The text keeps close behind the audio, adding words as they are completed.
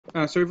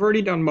So we've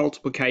already done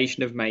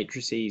multiplication of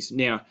matrices.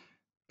 Now,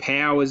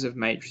 powers of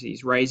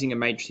matrices, raising a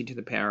matrix to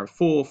the power of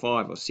 4,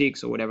 5, or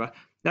 6, or whatever,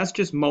 that's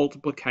just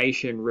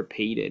multiplication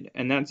repeated,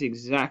 and that's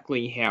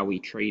exactly how we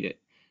treat it.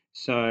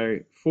 So,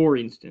 for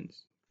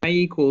instance, a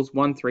equals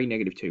 1, 3,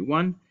 negative 2,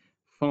 1.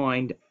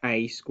 Find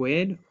a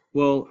squared.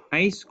 Well,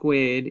 a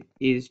squared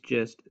is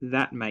just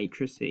that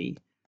matrix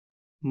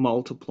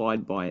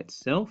multiplied by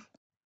itself.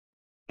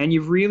 And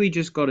you've really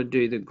just got to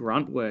do the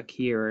grunt work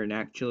here and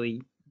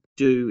actually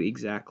do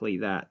exactly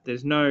that.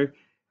 There's no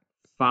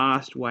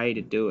fast way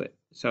to do it.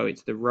 So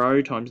it's the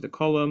row times the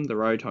column, the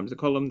row times the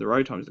column, the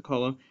row times the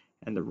column,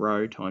 and the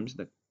row times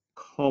the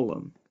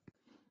column.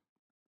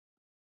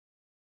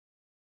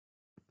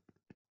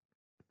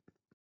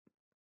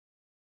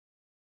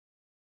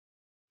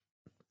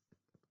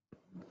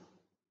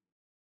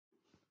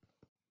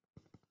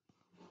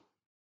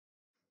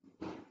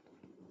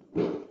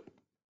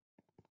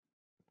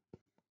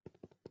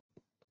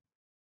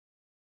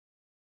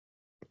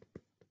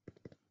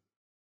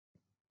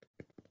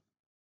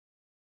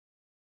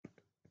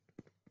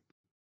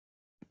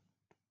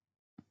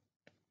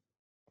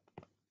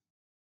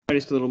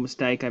 Notice the little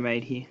mistake I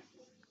made here.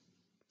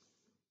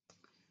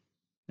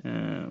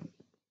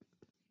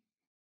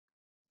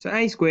 So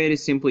a squared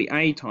is simply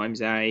a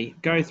times a,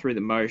 go through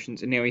the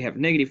motions, and now we have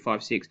negative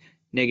 5, 6,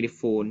 negative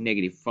 4,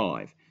 negative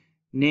 5.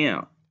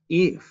 Now,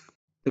 if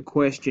the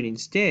question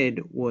instead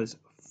was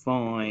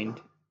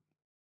find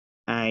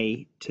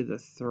a to the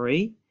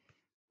 3,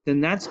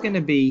 then that's going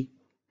to be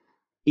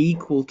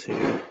equal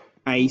to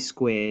a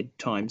squared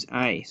times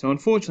a. So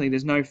unfortunately,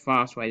 there's no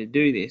fast way to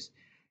do this.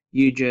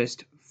 You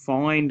just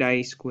find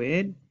a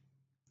squared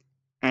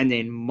and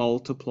then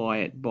multiply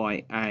it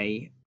by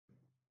a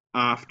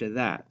after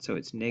that. So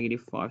it's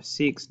negative 5,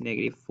 6,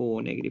 negative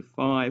 4, negative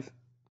 5,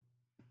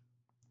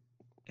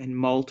 and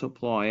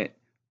multiply it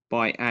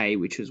by a,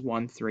 which is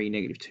 1, 3,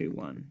 negative 2,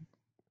 1.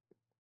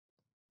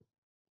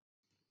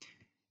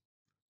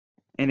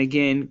 And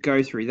again,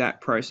 go through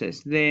that process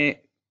there,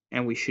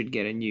 and we should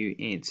get a new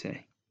answer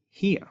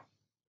here.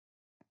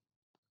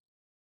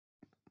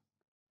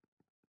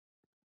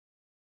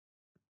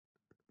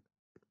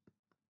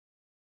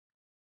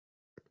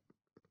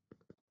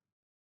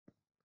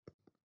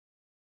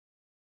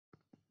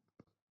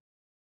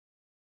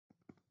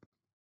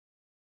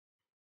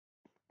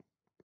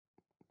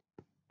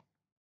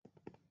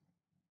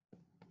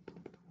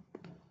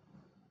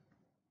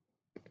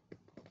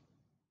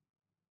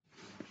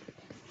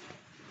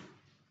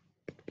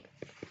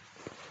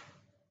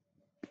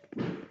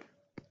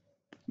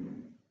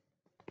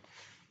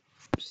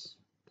 Oops,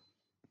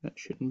 that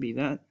shouldn't be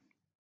that.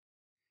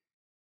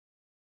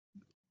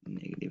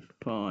 Negative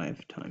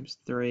 5 times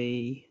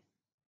 3,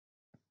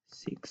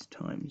 6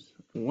 times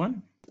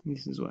 1.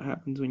 This is what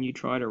happens when you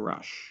try to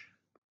rush.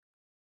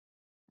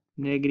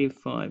 Negative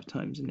 5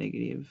 times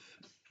negative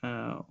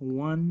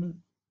 1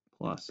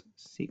 plus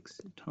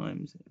 6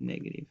 times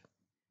negative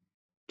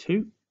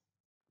 2.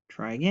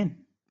 Try again.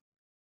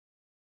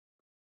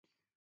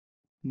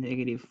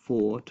 Negative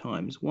 4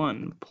 times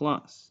 1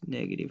 plus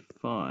negative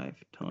 5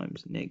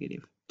 times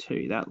negative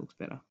 2. That looks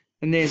better.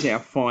 And there's our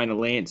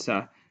final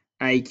answer.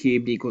 A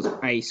cubed equals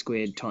a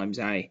squared times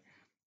a.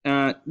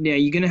 Now,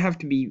 you're going to have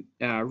to be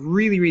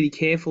really, really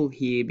careful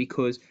here,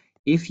 because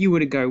if you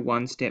were to go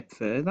one step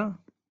further,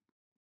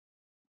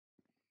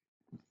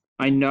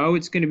 I know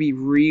it's going to be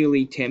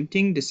really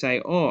tempting to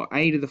say, oh,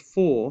 a to the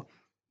 4,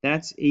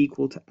 that's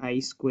equal to a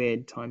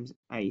squared times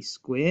a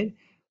squared,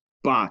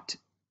 but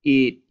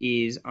it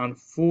is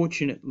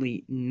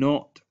unfortunately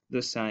not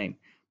the same,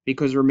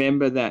 because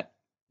remember that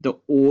the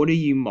order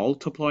you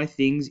multiply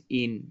things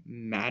in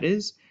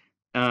matters.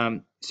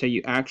 So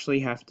you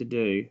actually have to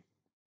do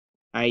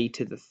a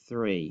to the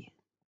 3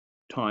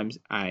 times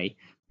a,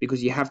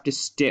 because you have to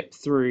step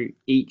through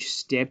each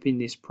step in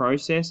this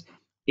process.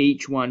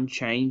 Each one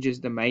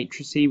changes the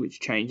matrix, which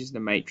changes the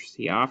matrix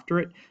after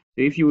it.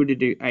 So if you were to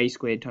do a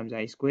squared times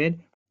a squared,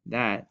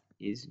 that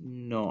is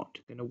not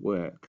going to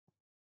work.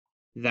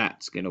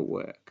 That's going to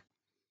work.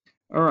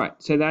 All right,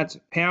 so that's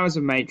powers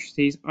of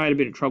matrices. I had a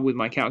bit of trouble with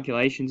my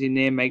calculations in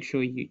there. Make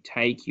sure you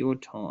take your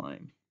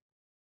time.